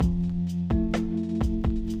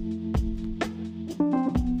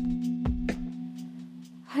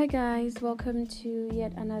Hi guys, welcome to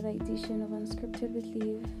yet another edition of Unscripted with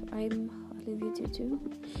Leave. I'm Olivia Tutu,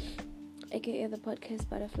 aka the Podcast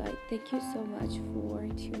Butterfly. Thank you so much for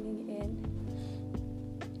tuning in.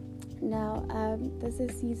 Now, this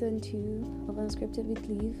is season 2 of Unscripted with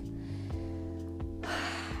Leave,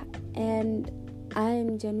 and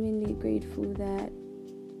I'm genuinely grateful that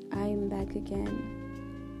I'm back again.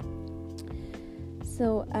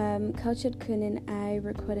 So, Cultured Kun and I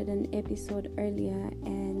recorded an episode earlier,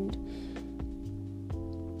 and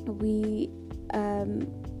we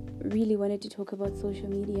really wanted to talk about social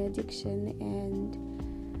media addiction and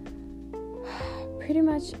pretty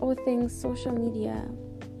much all things social media.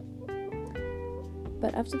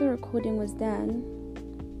 But after the recording was done,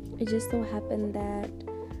 it just so happened that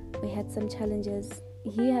we had some challenges.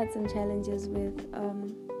 He had some challenges with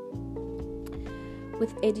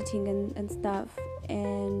editing and stuff.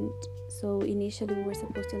 And so initially we were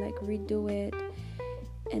supposed to redo it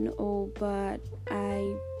and all, but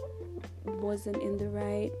I wasn't in the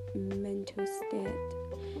right mental state.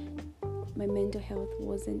 My mental health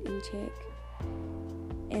wasn't in check,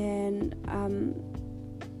 and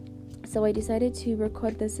so I decided to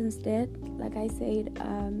record this instead. Like I said,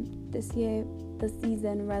 this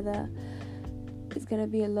season rather, it's gonna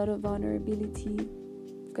be a lot of vulnerability.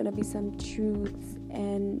 It's gonna be some truths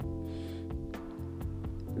and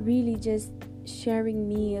really just sharing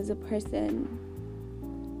me as a person.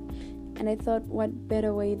 And I thought, what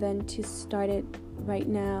better way than to start it right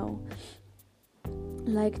now?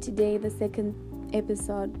 Like today, the second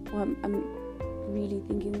episode, I'm really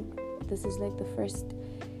thinking this is like the first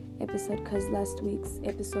episode, because last week's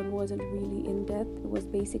episode wasn't really in depth. It was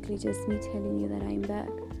basically just me telling you that I'm back.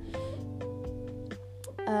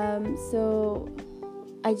 So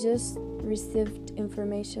I just received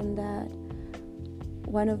information that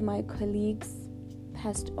one of my colleagues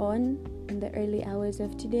passed on in the early hours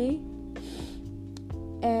of today,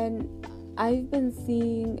 and I've been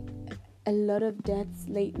seeing a lot of deaths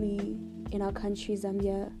lately in our country,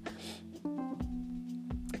 Zambia.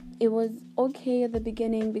 It was okay at the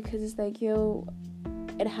beginning because it's like,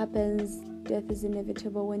 it happens, death is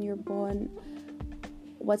inevitable when you're born.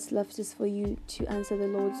 What's left is for you to answer the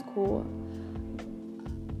Lord's call.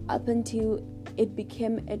 Up until it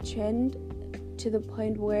became a trend, to the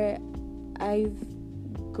point where I've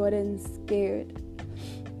gotten scared.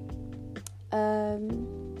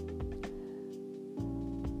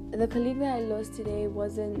 The colleague that I lost today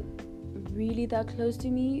wasn't really that close to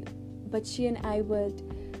me, but she and I would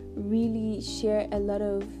really share a lot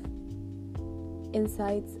of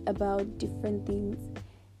insights about different things.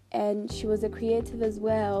 And she was a creative as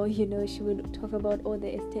well, she would talk about all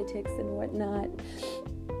the aesthetics and whatnot.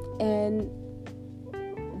 And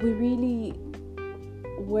we really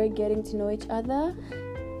were getting to know each other,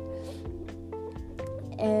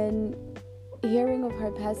 and hearing of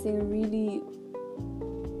her passing really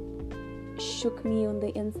shook me on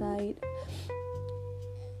the inside,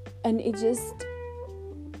 and it just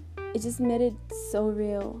made it so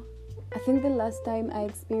real. I think the last time I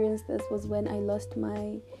experienced this was when I lost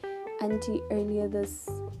my auntie earlier this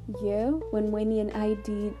year, when Winnie and I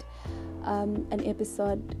did an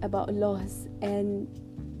episode about loss, and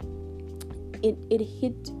it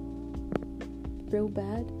hit real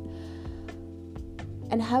bad.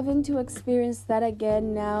 And having to experience that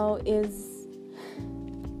again now is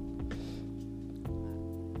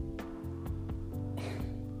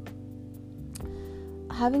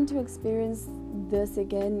having to experience this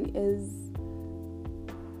again is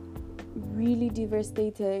really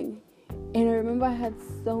devastating. And I remember I had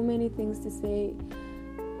so many things to say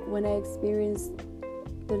when I experienced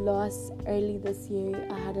the loss early this year.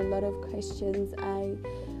 I had a lot of questions. I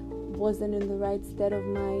wasn't in the right state of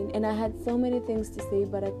mind, and I had so many things to say,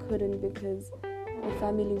 but I couldn't because my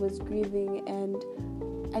family was grieving, and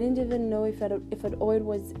I didn't even know if it all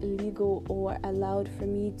was legal or allowed for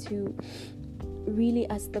me to really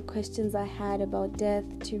ask the questions I had about death,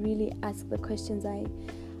 to really ask the questions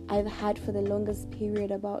I've had for the longest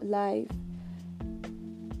period about life.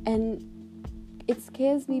 And it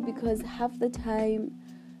scares me because half the time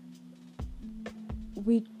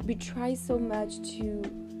we try so much to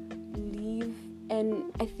leave,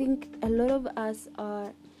 and I think a lot of us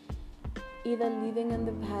are either living in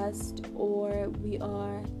the past or we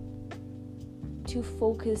are too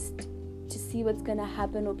focused to see what's gonna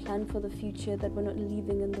happen or plan for the future that we're not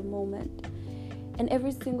living in the moment. And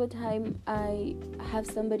every single time I have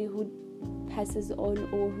somebody who passes on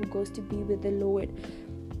or who goes to be with the Lord,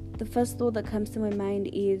 the first thought that comes to my mind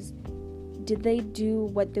is, did they do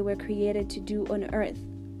what they were created to do on earth?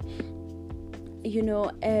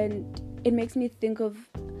 And it makes me think of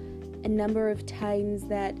a number of times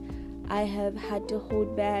that I have had to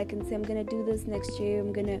hold back and say, I'm going to do this next year.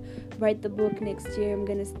 I'm going to write the book next year. I'm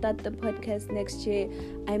going to start the podcast next year.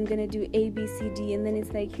 I'm going to do A, B, C, D. And then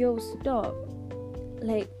it's like, yo, stop.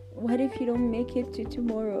 Like, what if you don't make it to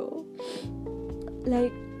tomorrow?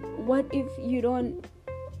 Like, what if you don't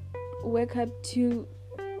wake up to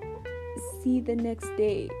see the next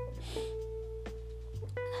day?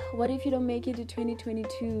 What if you don't make it to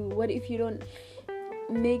 2022? What if you don't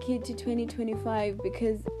make it to 2025?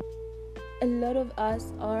 Because a lot of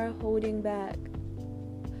us are holding back.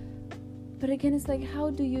 But again, it's like, how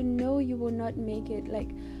do you know you will not make it? Like,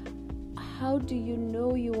 how do you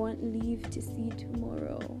know you won't live to see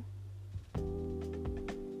tomorrow?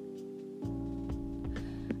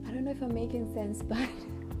 I don't know if I'm making sense, but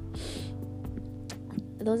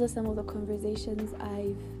those are some of the conversations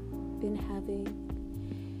I've been having.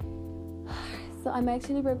 So I'm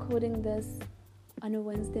actually recording this on a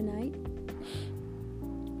Wednesday night.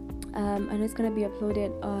 And it's going to be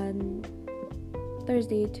uploaded on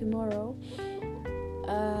Thursday, tomorrow.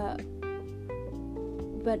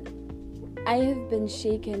 But I have been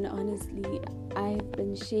shaken, honestly. I have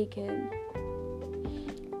been shaken.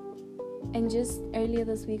 And just earlier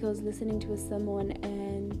this week, I was listening to a sermon,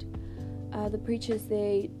 and the preacher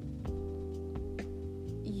said,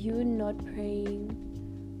 you not praying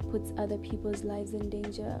puts other people's lives in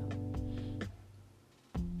danger.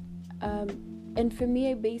 And for me,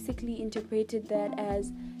 I basically interpreted that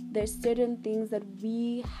as there's certain things that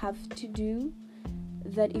we have to do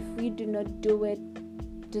that if we do not do it,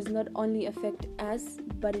 does not only affect us,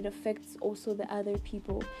 but it affects also the other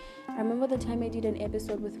people. I remember the time I did an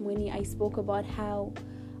episode with Winnie, I spoke about how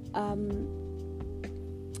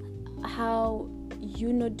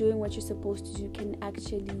you not doing what you're supposed to do can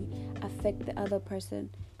actually affect the other person.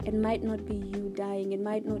 It might not be you dying, it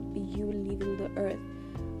might not be you leaving the earth.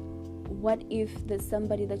 What if there's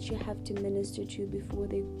somebody that you have to minister to before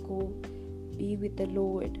they go be with the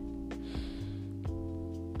Lord?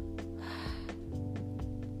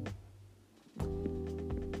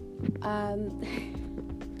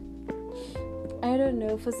 I don't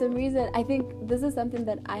know, for some reason I think this is something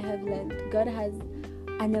that I have learned. God has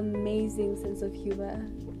an amazing sense of humor.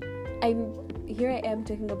 Here I am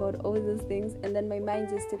talking about all those things, and then my mind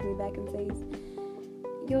just took me back and says,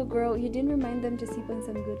 yo girl, you didn't remind them to sip on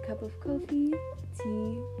some good cup of coffee,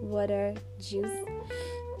 tea, water, juice,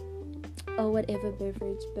 or whatever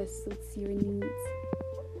beverage best suits your needs.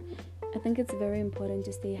 I think it's very important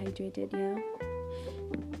to stay hydrated, yeah,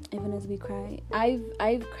 even as we cry.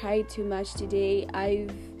 I've cried too much today.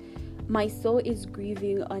 My soul is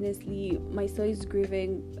grieving, honestly. My soul is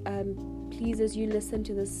grieving. Please, as you listen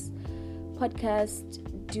to this podcast,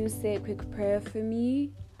 do say a quick prayer for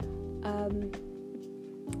me.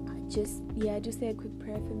 Just say a quick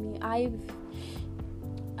prayer for me. I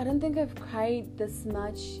don't think I've cried this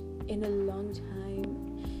much in a long time.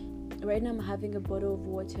 Right now I'm having a bottle of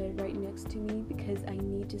water right next to me because I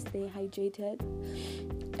need to stay hydrated.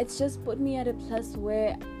 It's just put me at a place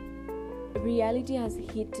where reality has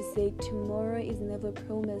hit to say tomorrow is never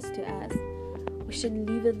promised to us. We should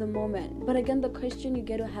live in the moment. But again, the question you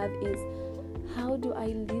get to have is, how do I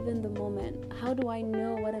live in the moment? How do I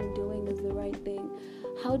know what I'm doing is the right thing?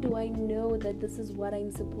 How do I know that this is what I'm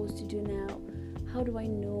supposed to do now? How do I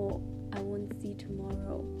know I won't see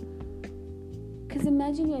tomorrow? Because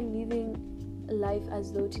imagine you're living life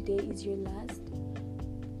as though today is your last,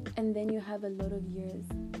 and then you have a lot of years.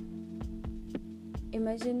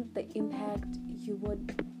 Imagine the impact you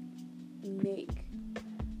would make.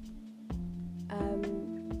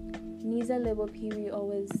 Nisa Lebo-Piri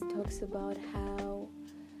always talks about how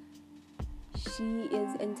she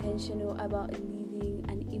is intentional about living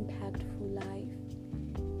an impactful life,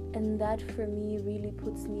 and that for me really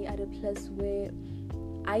puts me at a place where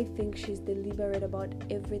I think she's deliberate about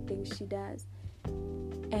everything she does.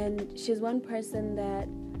 And she's one person that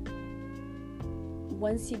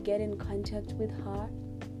once you get in contact with her,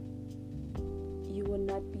 you will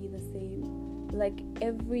not be the same. Like,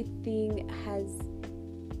 everything has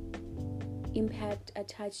impact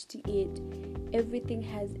attached to it. Everything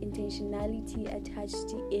has intentionality attached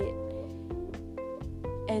to it.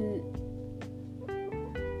 And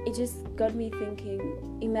it just got me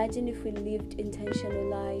thinking, imagine if we lived intentional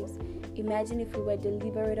lives. Imagine if we were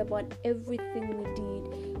deliberate about everything we did.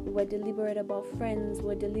 We were deliberate about friends,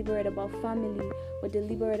 we're deliberate about family, we're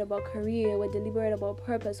deliberate about career, we're deliberate about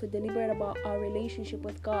purpose, we're deliberate about our relationship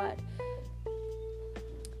with God.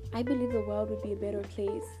 I believe the world would be a better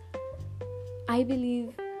place. I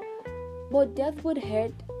believe, well, death would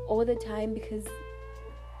hurt all the time because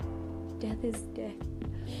death is death.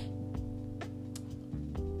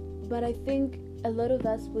 But I think a lot of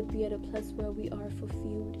us would be at a place where we are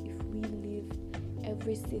fulfilled if we live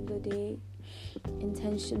every single day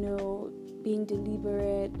intentional, being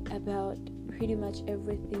deliberate about pretty much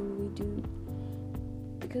everything we do.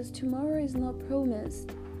 Because tomorrow is not promised.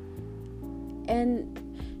 And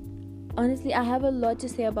honestly, I have a lot to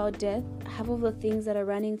say about death. Half of the things that are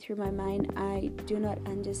running through my mind, I do not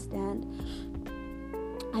understand.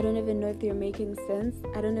 I don't even know if they're making sense.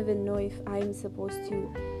 I don't even know if I'm supposed to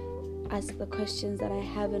ask the questions that I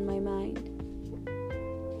have in my mind.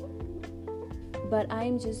 But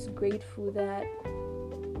I'm just grateful that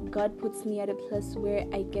God puts me at a place where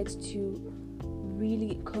I get to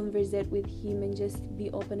really conversate with Him and just be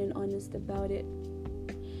open and honest about it.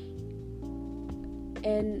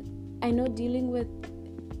 And I know dealing with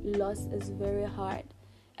loss is very hard.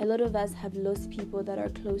 A lot of us have lost people that are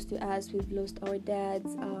close to us. We've lost our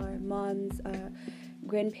dads, our moms, our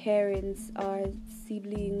grandparents, our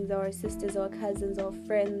siblings, our sisters, our cousins, our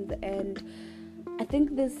friends. And I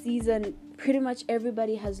think this season, pretty much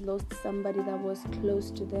everybody has lost somebody that was close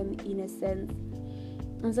to them in a sense.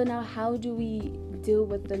 And so now how do we deal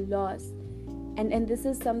with the loss? And this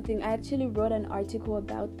is something, I actually wrote an article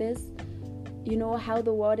about this. You know, how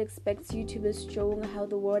the world expects you to be strong, how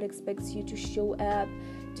the world expects you to show up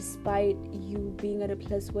despite you being at a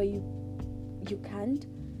place where you can't.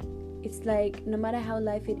 It's like, no matter how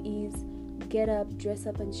life it is, get up, dress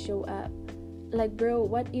up, and show up. Like, bro,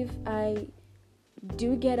 what if I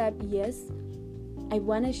do get up? Yes. I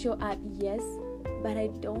want to show up? Yes. But I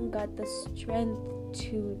don't got the strength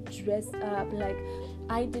to dress up. Like,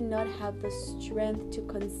 I do not have the strength to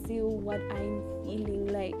conceal what I'm feeling.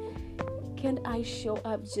 Like, can't I show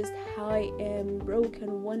up just how I am,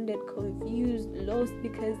 broken, wounded, confused, lost?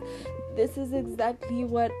 Because this is exactly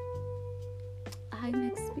what I'm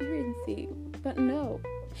experiencing. But no,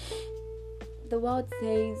 the world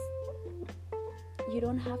says you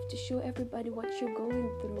don't have to show everybody what you're going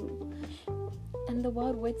through, and the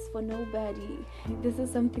world waits for nobody. This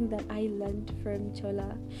is something that I learned from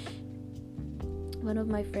Chola, one of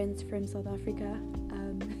my friends from South Africa.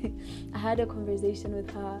 I had a conversation with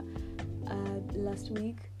her last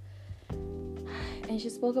week, and she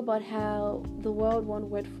spoke about how the world won't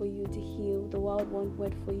wait for you to heal. The world won't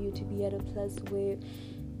wait for you to be at a place where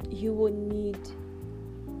you will need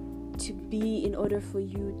to be in order for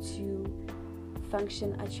you to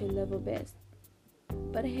function at your level best.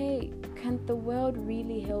 But hey, can't the world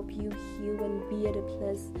really help you heal and be at a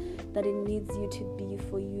place that it needs you to be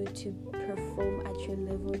for you to perform at your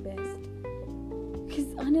level best?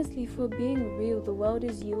 Because honestly, for being real, the world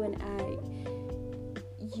is you and I.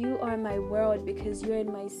 You are my world because you're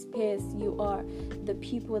in my space. You are the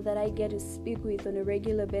people that I get to speak with on a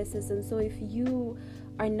regular basis. And so if you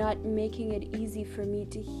are not making it easy for me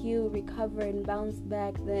to heal, recover, and bounce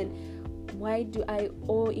back, then why do I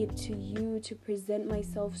owe it to you to present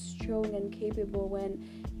myself strong and capable when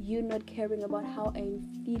you not caring about how I'm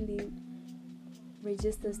feeling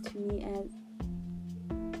registers to me as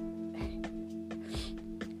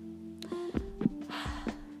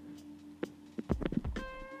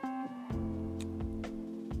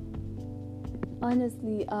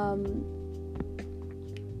honestly,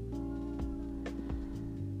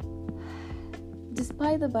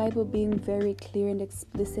 despite the Bible being very clear and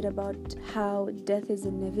explicit about how death is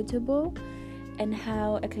inevitable and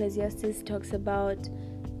how Ecclesiastes talks about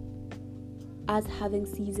us having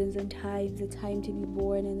seasons and times, a time to be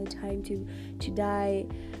born and a time to die,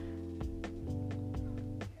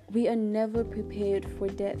 we are never prepared for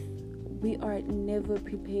death. We are never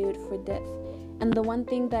prepared for death. And the one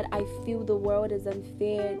thing that I feel the world is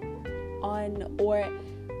unfair on, or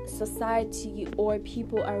society or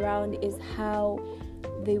people around, is how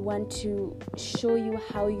they want to show you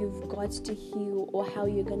how you've got to heal or how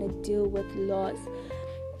you're going to deal with loss.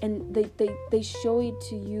 And they show it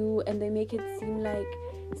to you and they make it seem like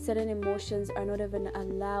certain emotions are not even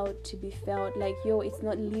allowed to be felt. Like, yo, it's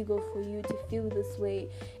not legal for you to feel this way.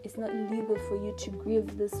 It's not legal for you to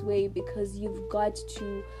grieve this way because you've got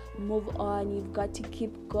to move on. You've got to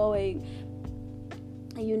keep going.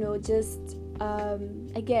 You know, just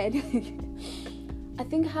again, I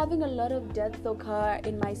think having a lot of deaths occur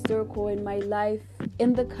in my circle, in my life,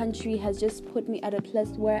 in the country has just put me at a place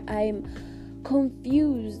where I'm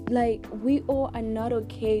confused. Like, we all are not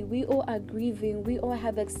okay. We all are grieving. We all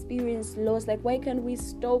have experienced loss. Like, why can't we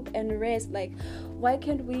stop and rest? Like, why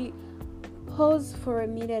can't we pause for a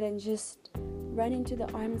minute and just run into the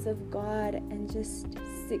arms of God and just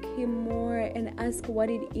seek Him more and ask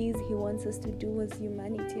what it is He wants us to do as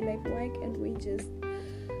humanity? Like, why can't we just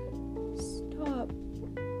stop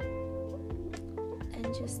and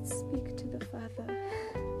just speak to the Father?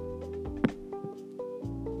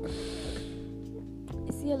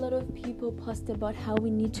 see a lot of people post about how we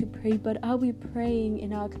need to pray, but are we praying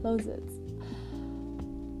in our closets?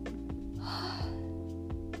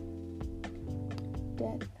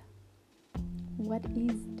 Death. What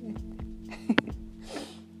is death?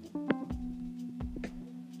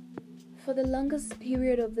 For the longest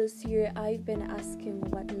period of this year, I've been asking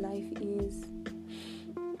what life is.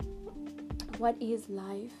 What is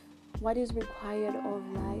life? What is required of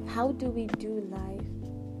life? How do we do life?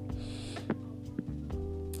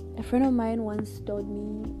 A friend of mine once told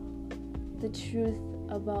me the truth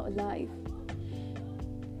about life.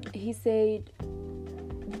 He said,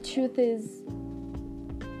 the truth is,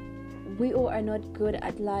 we all are not good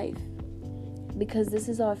at life because this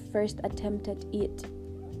is our first attempt at it.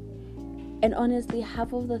 And honestly,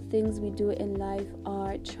 half of the things we do in life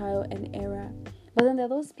are trial and error. But then there are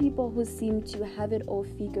those people who seem to have it all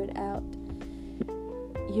figured out.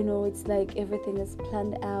 You know, it's like everything is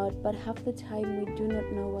planned out, but half the time we do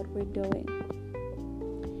not know what we're doing.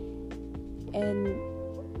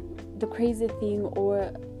 And the crazy thing,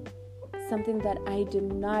 or something that I do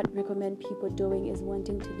not recommend people doing, is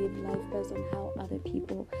wanting to live life based on how other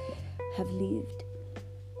people have lived.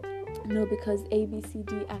 No, because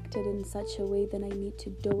ABCD acted in such a way, then I need to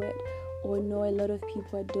do it. Or no, a lot of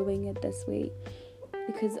people are doing it this way.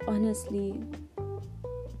 Because honestly,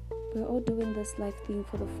 we're all doing this life thing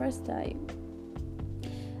for the first time.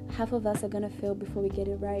 Half of us are gonna fail before we get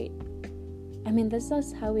it right. I mean, that's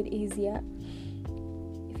just how it is, yeah?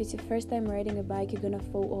 If it's your first time riding a bike, you're gonna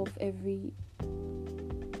fall off a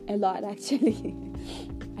lot actually.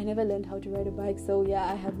 I never learned how to ride a bike, so yeah,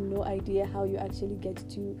 I have no idea how you actually get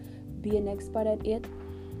to be an expert at it.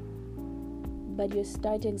 But your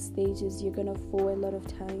starting stages, you're gonna fall a lot of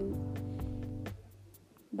times,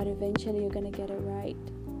 but eventually you're gonna get it right.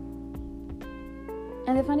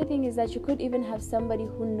 And the funny thing is that you could even have somebody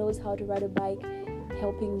who knows how to ride a bike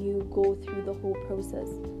helping you go through the whole process,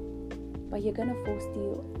 but you're gonna fall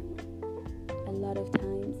still a lot of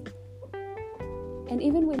times. And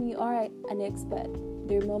even when you are an expert,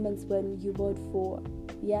 there are moments when you won't fall,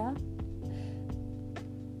 yeah?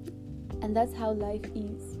 And that's how life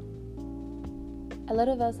is. A lot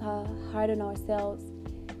of us are hard on ourselves.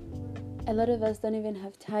 A lot of us don't even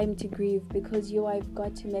have time to grieve because I've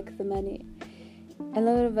got to make the money. A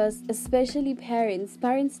lot of us, especially parents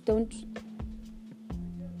don't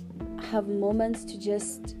have moments to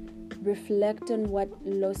just reflect on what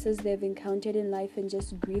losses they've encountered in life and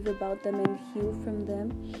just grieve about them and heal from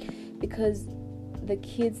them, because the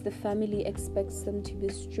kids, the family expects them to be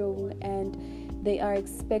strong, and they are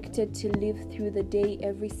expected to live through the day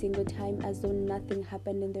every single time as though nothing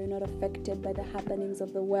happened, and they're not affected by the happenings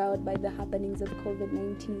of the world, by the happenings of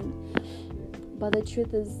COVID-19. But the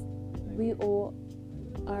truth is, we all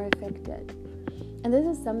are affected. And this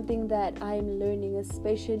is something that I'm learning,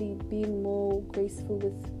 especially being more graceful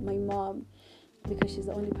with my mom, because she's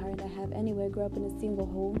the only parent I have anyway. I grew up in a single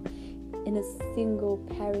home, in a single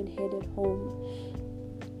parent-headed home.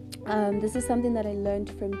 This is something that I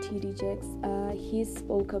learned from TD Jakes. He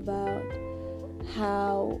spoke about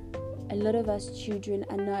how a lot of us children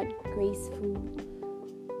are not graceful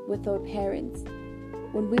with our parents,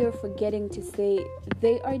 when we are forgetting to say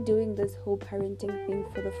they are doing this whole parenting thing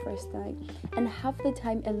for the first time. And half the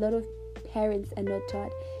time, a lot of parents are not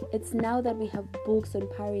taught. It's now that we have books on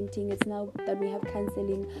parenting, it's now that we have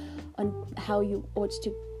counseling on how you ought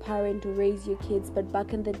to parent or raise your kids, but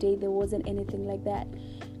back in the day, there wasn't anything like that.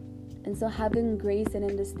 And so having grace and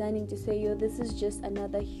understanding to say, this is just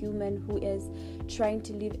another human who is trying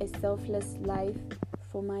to live a selfless life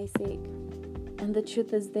for my sake. And the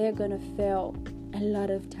truth is, they're gonna fail a lot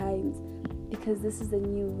of times because this is a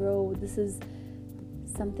new road. This is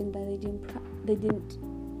something that they didn't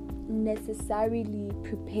necessarily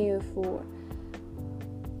prepare for.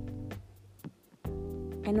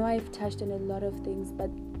 I know I've touched on a lot of things, but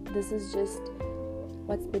this is just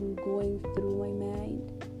what's been going through my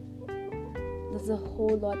mind. There's a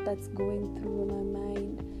whole lot that's going through my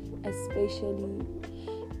mind, especially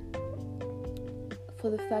for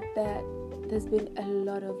the fact that there's been a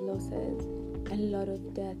lot of losses, a lot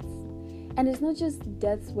of deaths. And it's not just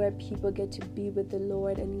deaths where people get to be with the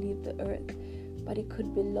Lord and leave the earth, but it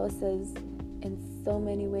could be losses in so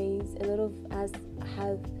many ways. A lot of us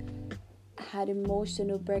have had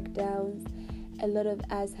emotional breakdowns. A lot of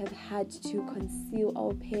us have had to conceal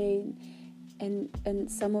our pain, and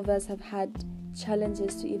some of us have had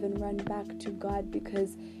challenges to even run back to God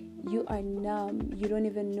because you are numb. You don't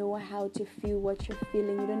even know how to feel what you're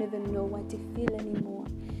feeling. You don't even know what to feel anymore.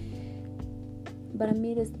 But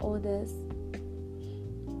amidst all this,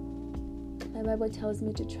 my Bible tells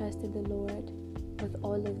me to trust in the Lord with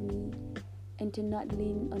all of me and to not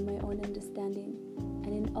lean on my own understanding.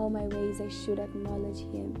 And in all my ways I should acknowledge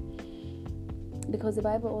Him. Because the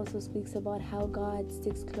Bible also speaks about how God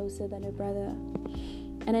sticks closer than a brother.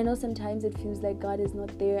 And I know sometimes it feels like God is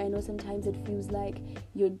not there. I know sometimes it feels like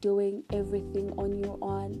you're doing everything on your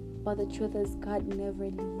own. But the truth is, God never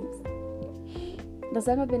leaves. The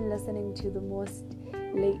song I've been listening to the most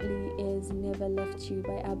lately is Never Left You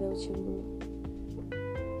by Abel Chumbu.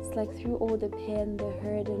 It's like through all the pain, the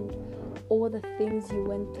hurt, and all the things you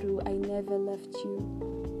went through, I never left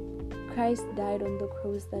you. Christ died on the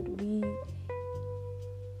cross that we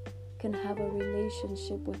can have a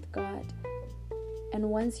relationship with God. And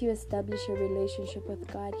once you establish a relationship with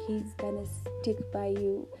God, He's gonna stick by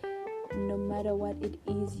you no matter what it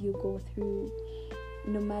is you go through,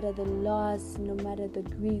 no matter the loss, no matter the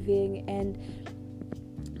grieving, and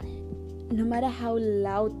no matter how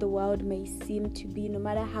loud the world may seem to be, no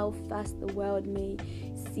matter how fast the world may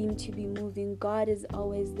seem to be moving, God is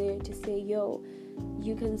always there to say, yo,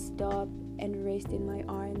 you can stop and rest in my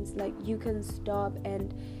arms. Like, you can stop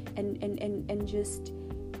and just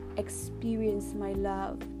experience my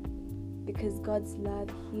love, because God's love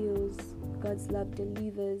heals, God's love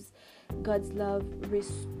delivers, God's love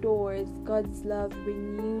restores, God's love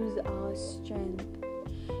renews our strength.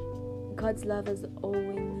 God's love is all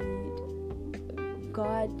we need.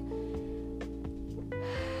 God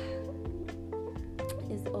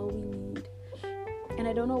is all we need. And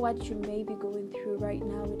I don't know what you may be going through right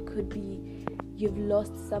now. It could be you've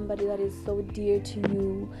lost somebody that is so dear to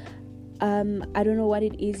you. I don't know what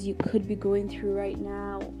it is you could be going through right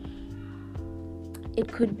now.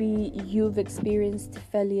 It could be you've experienced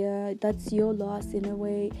failure. That's your loss in a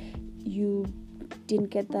way. You didn't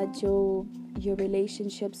get that job. Your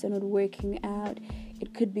relationships are not working out.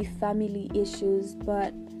 It could be family issues,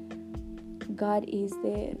 but God is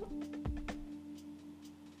there.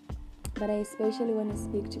 But I especially want to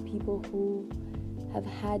speak to people who have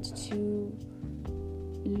had to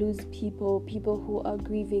lose people who are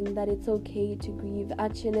grieving, that it's okay to grieve.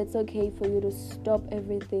 Actually, it's okay for you to stop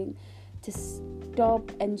everything, to stop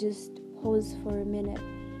and just pause for a minute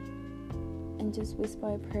and just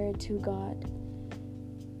whisper a prayer to God.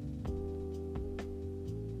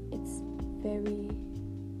 It's very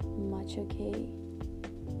much okay.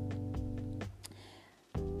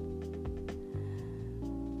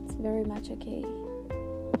 It's very much okay.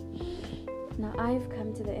 Now, I've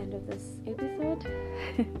come to the end of this episode.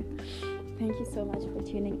 Thank you so much for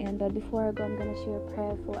tuning in. But before I go, I'm going to share a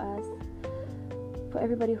prayer for us, for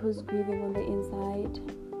everybody who's grieving on the inside,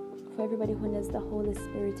 for everybody who needs the Holy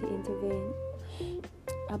Spirit to intervene.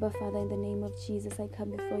 Abba, Father, in the name of Jesus, I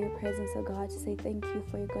come before your presence, oh God, to say thank you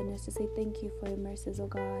for your goodness, to say thank you for your mercies, oh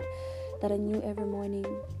God, that are new every morning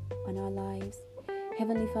on our lives.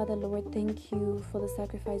 Heavenly Father, Lord, thank you for the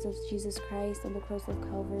sacrifice of Jesus Christ on the cross of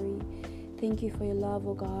Calvary. Thank you for your love,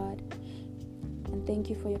 oh God. And thank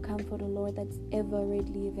you for your comfort, oh Lord, that's ever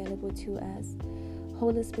readily available to us.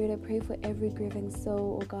 Holy Spirit, I pray for every grieving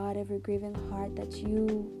soul, oh God, every grieving heart, that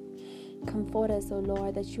you comfort us, oh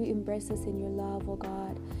Lord, that you embrace us in your love, oh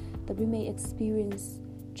God, that we may experience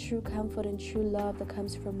true comfort and true love that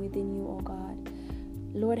comes from within you, oh God.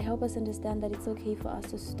 Lord, help us understand that it's okay for us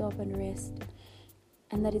to stop and rest,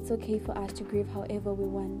 and that it's okay for us to grieve however we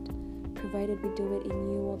want, provided we do it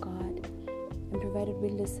in you, oh God, and provided we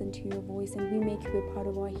listen to your voice and we make you a part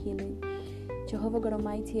of our healing. Jehovah God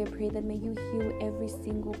Almighty, I pray that may you heal every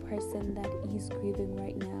single person that is grieving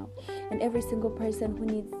right now, and every single person who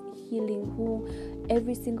needs healing,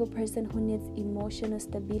 every single person who needs emotional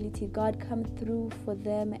stability. God, come through for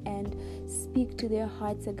them and speak to their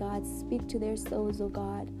hearts, oh God, speak to their souls, oh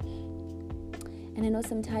God. And I know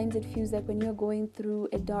sometimes it feels like when you're going through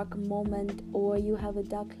a dark moment or you have a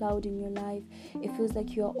dark cloud in your life, it feels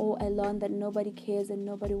like you're all alone, that nobody cares and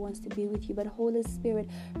nobody wants to be with you. But Holy Spirit,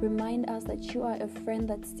 remind us that you are a friend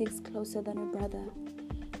that sticks closer than a brother,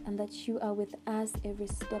 and that you are with us every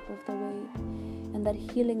step of the way, and that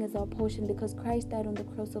healing is our portion, because Christ died on the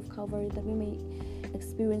cross of Calvary that we may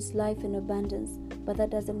experience life in abundance. But that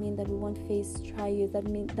doesn't mean that we won't face trials. That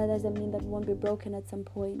doesn't mean that we won't be broken at some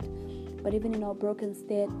point. But even in our broken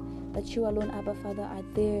state, that you alone, Abba Father, are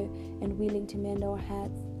there and willing to mend our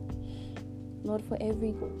hearts. Lord, for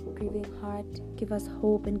every grieving heart, give us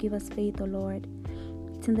hope and give us faith, O Lord.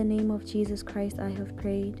 It's in the name of Jesus Christ I have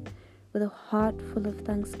prayed, with a heart full of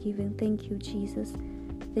thanksgiving. Thank you, Jesus.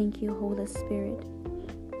 Thank you, Holy Spirit.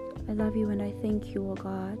 I love you and I thank you, O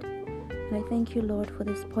God. And I thank you, Lord, for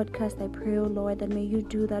this podcast. I pray, O Lord, that may you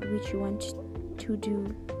do that which you want to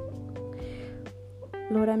do.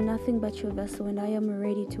 Lord, I'm nothing but your vessel, and I am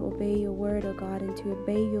ready to obey your word, O God, and to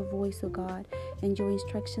obey your voice, O God, and your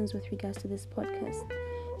instructions with regards to this podcast.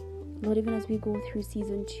 Lord, even as we go through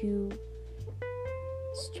season 2,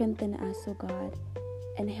 strengthen us, oh God,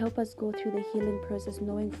 and help us go through the healing process,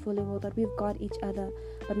 knowing fully well that we've got each other,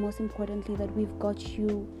 but most importantly that we've got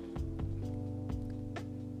you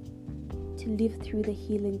to live through the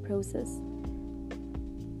healing process.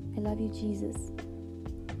 I love you, Jesus.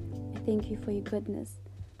 I thank you for your goodness.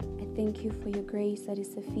 I thank you for your grace that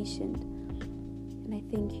is sufficient. And I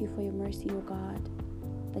thank you for your mercy, O God,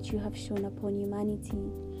 that you have shown upon humanity.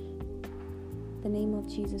 In the name of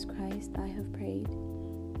Jesus Christ, I have prayed.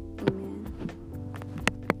 Amen.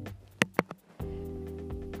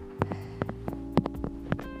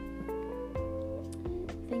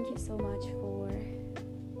 Thank you so much for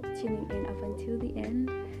tuning in up until the end.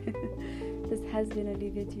 This has been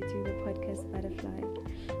Olivia Tutu, the podcast Butterfly.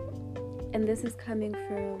 And this is coming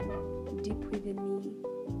from deep within me.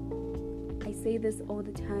 I say this all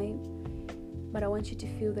the time, but I want you to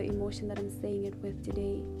feel the emotion that I'm saying it with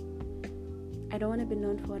today. I don't want to be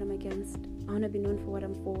known for what I'm against. I want to be known for what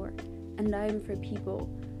I'm for. And I am for people.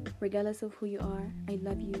 Regardless of who you are, I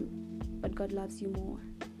love you, but God loves you more.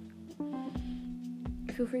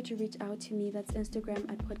 Feel free to reach out to me. That's Instagram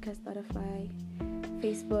at Podcast Butterfly,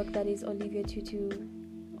 Facebook, that is Olivia Tutu,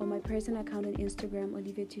 or my personal account on Instagram,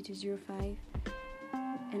 Olivia Tutu05,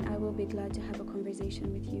 and I will be glad to have a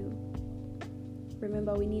conversation with you.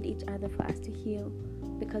 Remember, we need each other for us to heal,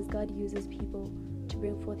 because God uses people to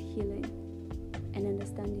bring forth healing and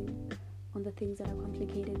understanding on the things that are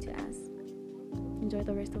complicated to us. Enjoy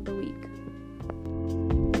the rest of the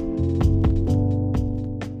week.